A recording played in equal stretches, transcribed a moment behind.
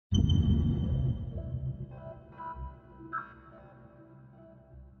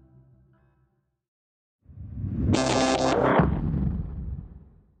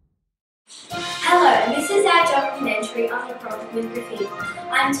from With Graffiti.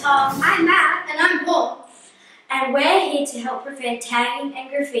 I'm Tom. I'm Matt. And I'm Paul. And we're here to help prevent tagging and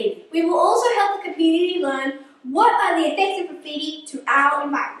graffiti. We will also help the community learn what are the effects of graffiti to our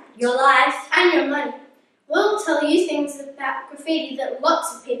environment, your life, and your money. We'll tell you things about graffiti that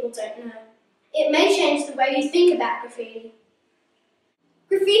lots of people don't know. It may change the way you think about graffiti.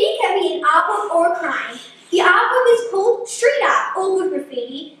 Graffiti can be an artwork or a crime. The artwork is called street art or good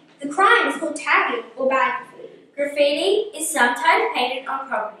graffiti. The crime is called tagging or bad graffiti. Graffiti is sometimes painted on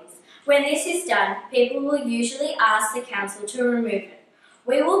properties. When this is done, people will usually ask the council to remove it.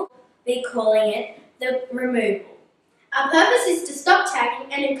 We will be calling it the removal. Our purpose is to stop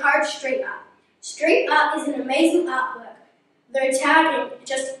tagging and encourage street art. Street art is an amazing artwork, though tagging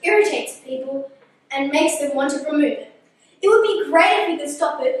just irritates people and makes them want to remove it. It would be great if we could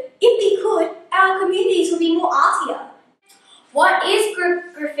stop it. If we could, our communities would be more artier. What is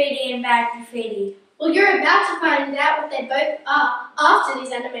graffiti and bad graffiti? Well, you're about to find out what they both are after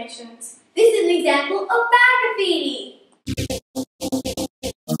these animations. This is an example of bad graffiti.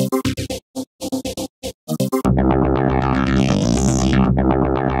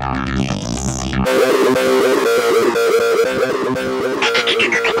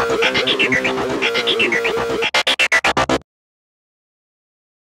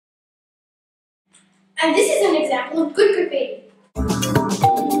 And this is an example of good graffiti.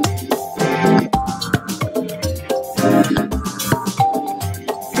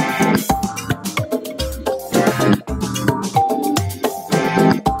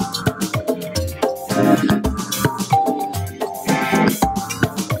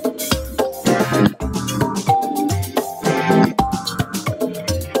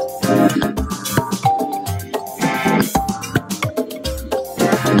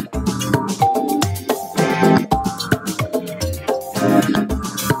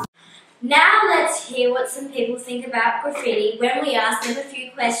 Now let's hear what some people think about graffiti when we ask them a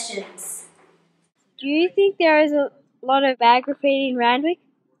few questions. Do you think there is a lot of bad graffiti in Randwick?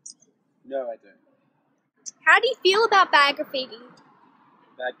 No, I don't. How do you feel about bad graffiti?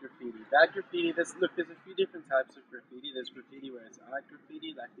 Bad graffiti, there's a few different types of graffiti. There's graffiti where it's art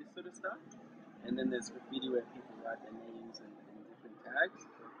graffiti, like this sort of stuff. And then there's graffiti where people write their names and different tags.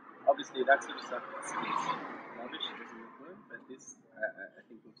 Obviously that sort of stuff is rubbish, it doesn't look good, but this I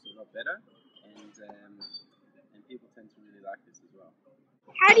think looks a lot better, and people tend to really like this as well.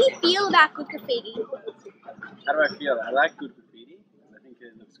 How do you feel about good graffiti? How do I feel? I like good graffiti. I think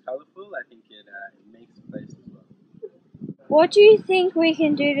it looks colourful. I think it makes a place as well. What do you think we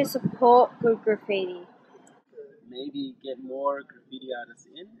can do to support good graffiti? Maybe get more graffiti artists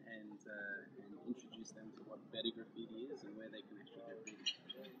in and introduce them to what better graffiti is and where they can actually do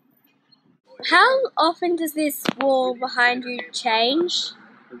graffiti. How often does this wall behind you change?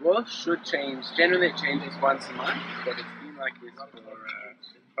 The wall should change. Generally it changes once a month, but it's been like this for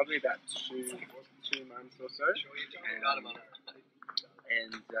probably about two months or so.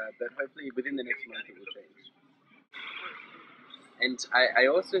 But hopefully within the next month it will change. And I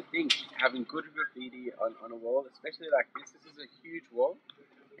also think having good graffiti on a wall, especially like this is a huge wall,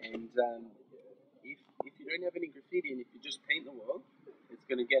 and if you don't have any graffiti and if you just paint the wall, it's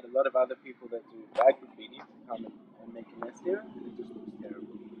going to get a lot of other people that do bad graffiti to come and make a mess there, and it just looks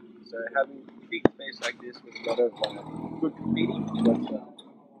terrible. So having a big space like this with a lot of good graffiti works well.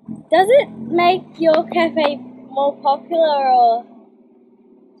 Does it make your cafe more popular or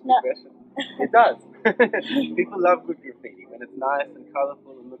not? It does. People love good graffiti when it's nice and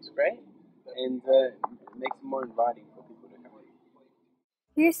colourful and looks great, and it makes it more inviting for people to come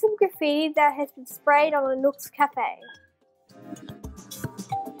in. Here's some graffiti that has been sprayed on a Nook's Cafe.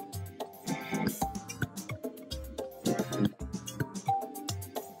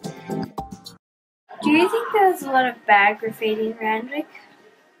 Do you think there's a lot of bad graffiti in Randwick?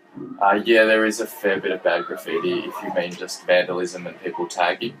 Yeah, there is a fair bit of bad graffiti if you mean just vandalism and people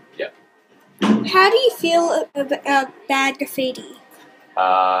tagging. Yeah. How do you feel about bad graffiti?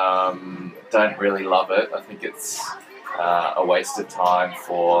 Don't really love it. I think it's a waste of time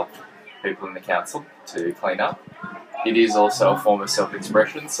for people in the council to clean up. It is also a form of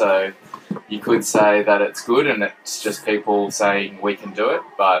self-expression, so you could say that it's good and it's just people saying we can do it,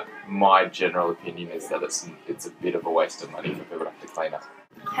 but my general opinion is that it's a bit of a waste of money for people to have to clean up.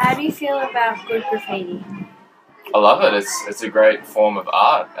 How do you feel about good graffiti? I love it. It's a great form of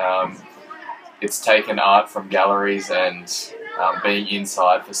art. It's taken art from galleries and being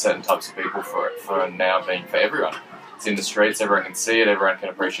inside for certain types of people for now being for everyone. It's in the streets, everyone can see it, everyone can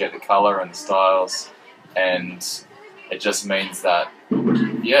appreciate the colour and the styles, and it just means that,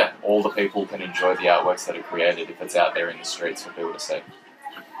 yeah, all the people can enjoy the artworks that are created if it's out there in the streets for people to see.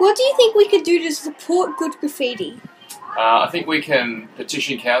 What do you think we could do to support good graffiti? I think we can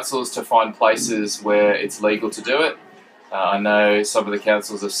petition councils to find places where it's legal to do it. I know some of the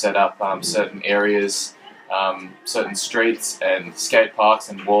councils have set up certain areas, certain streets and skate parks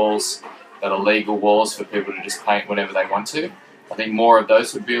and walls that are legal walls for people to just paint whenever they want to. I think more of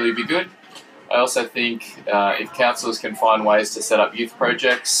those would really be good. I also think if councils can find ways to set up youth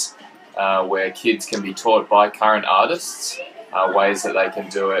projects where kids can be taught by current artists ways that they can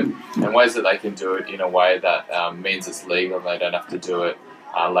do it, and ways that they can do it in a way that means it's legal and they don't have to do it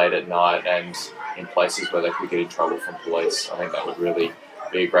late at night and in places where they could get in trouble from police. I think that would really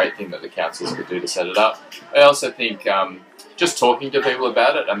be a great thing that the councils could do to set it up. I also think just talking to people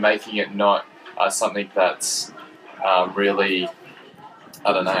about it and making it not something that's really,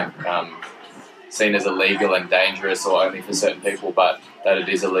 I don't know, seen as illegal and dangerous or only for certain people, but that it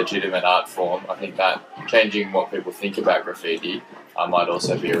is a legitimate art form. I think that changing what people think about graffiti might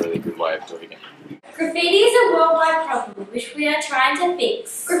also be a really good way of doing it. Graffiti is a worldwide problem which we are trying to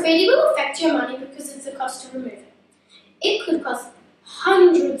fix. Graffiti will affect your money because it's a cost to remove it. It could cost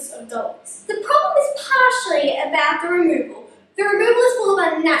hundreds of dollars. The problem is partially about the removal. The removal is full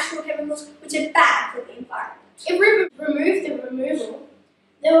of unnatural chemicals which are bad for the environment. If we remove the removal,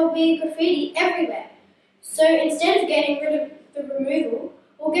 there will be graffiti everywhere. So instead of getting rid of the removal,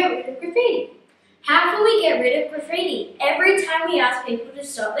 we'll get rid of graffiti. How can we get rid of graffiti? Every time we ask people to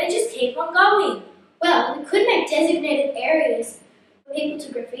stop, they just keep on going. Well, we could make designated areas for people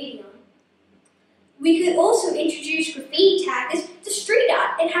to graffiti on. We could also introduce graffiti taggers to street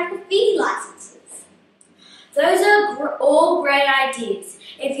art and have graffiti licenses. Those are all great ideas.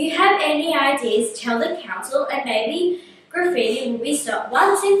 If you have any ideas, tell the council and maybe graffiti will be stopped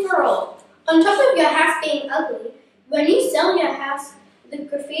once and for all. On top of your house being ugly, when you sell your house, the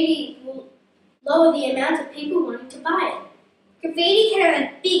graffiti will lower the amount of people wanting to buy it. Graffiti can have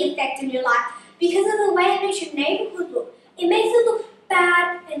a big effect on your life because of the way it makes your neighborhood look. It makes it look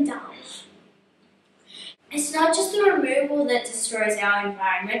bad and dumb. It's not just the removal that destroys our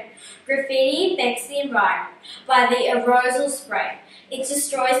environment. Graffiti affects the environment by the aerosol spray. It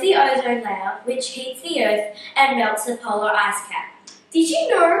destroys the ozone layer, which heats the earth and melts the polar ice cap. Did you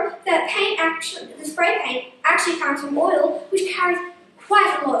know that the spray paint actually comes from oil, which carries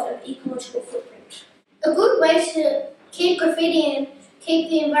quite a lot of ecological footprint? A good way to keep graffiti and keep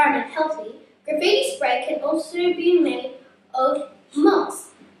the environment healthy, graffiti spray can also be made of moss.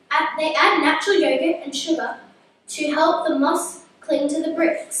 They add natural yogurt and sugar to help the moss cling to the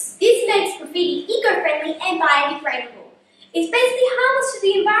bricks. This makes graffiti eco-friendly and biodegradable. It's basically harmless to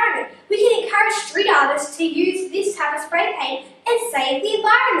the environment. We can encourage street artists to use this type of spray paint and save the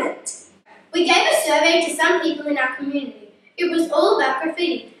environment. We gave a survey to some people in our community. It was all about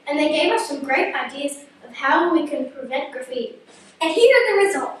graffiti, and they gave us some great ideas of how we can prevent graffiti. And here are the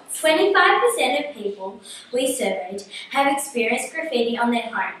results. 25% of people we surveyed have experienced graffiti on their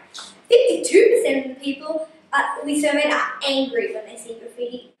home. 52% of the people we surveyed are angry when they see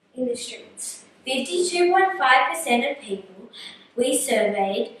graffiti in the streets. 52.5% of people we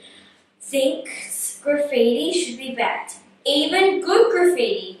surveyed think graffiti should be banned. Even good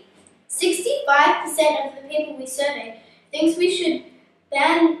graffiti. 65% of the people we surveyed thinks we should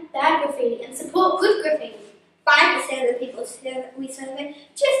ban bad graffiti and support good graffiti. 5% of the people we surveyed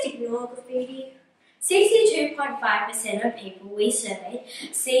just ignore graffiti. 62.5% of people we surveyed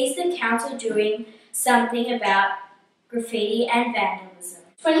sees the council doing something about graffiti and vandalism.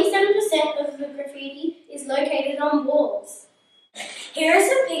 27% of the graffiti is located on walls. Here are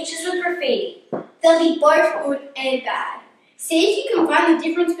some pictures of graffiti. They'll be both good and bad. See if you can find the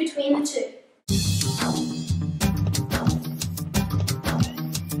difference between the two.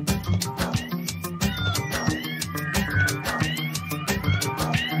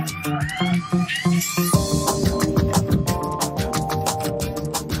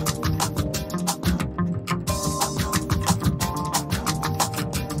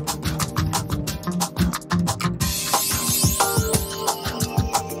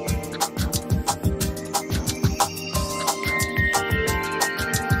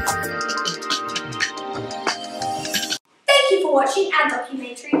 Watching our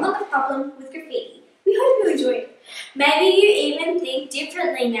documentary on the problem with graffiti. We hope you enjoyed it. Maybe you even think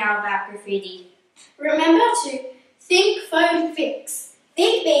differently now about graffiti. Remember to think, phone, fix.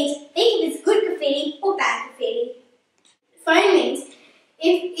 Think means think if it's good graffiti or bad graffiti. Phone means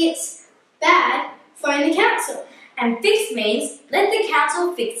if it's bad, phone the council. And fix means let the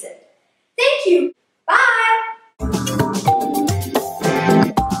council fix it. Thank you. Bye.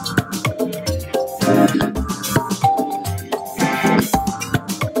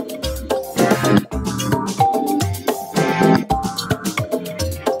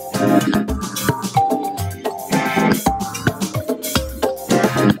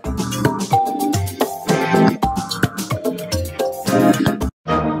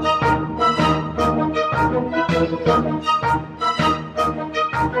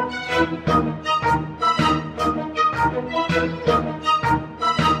 Bye.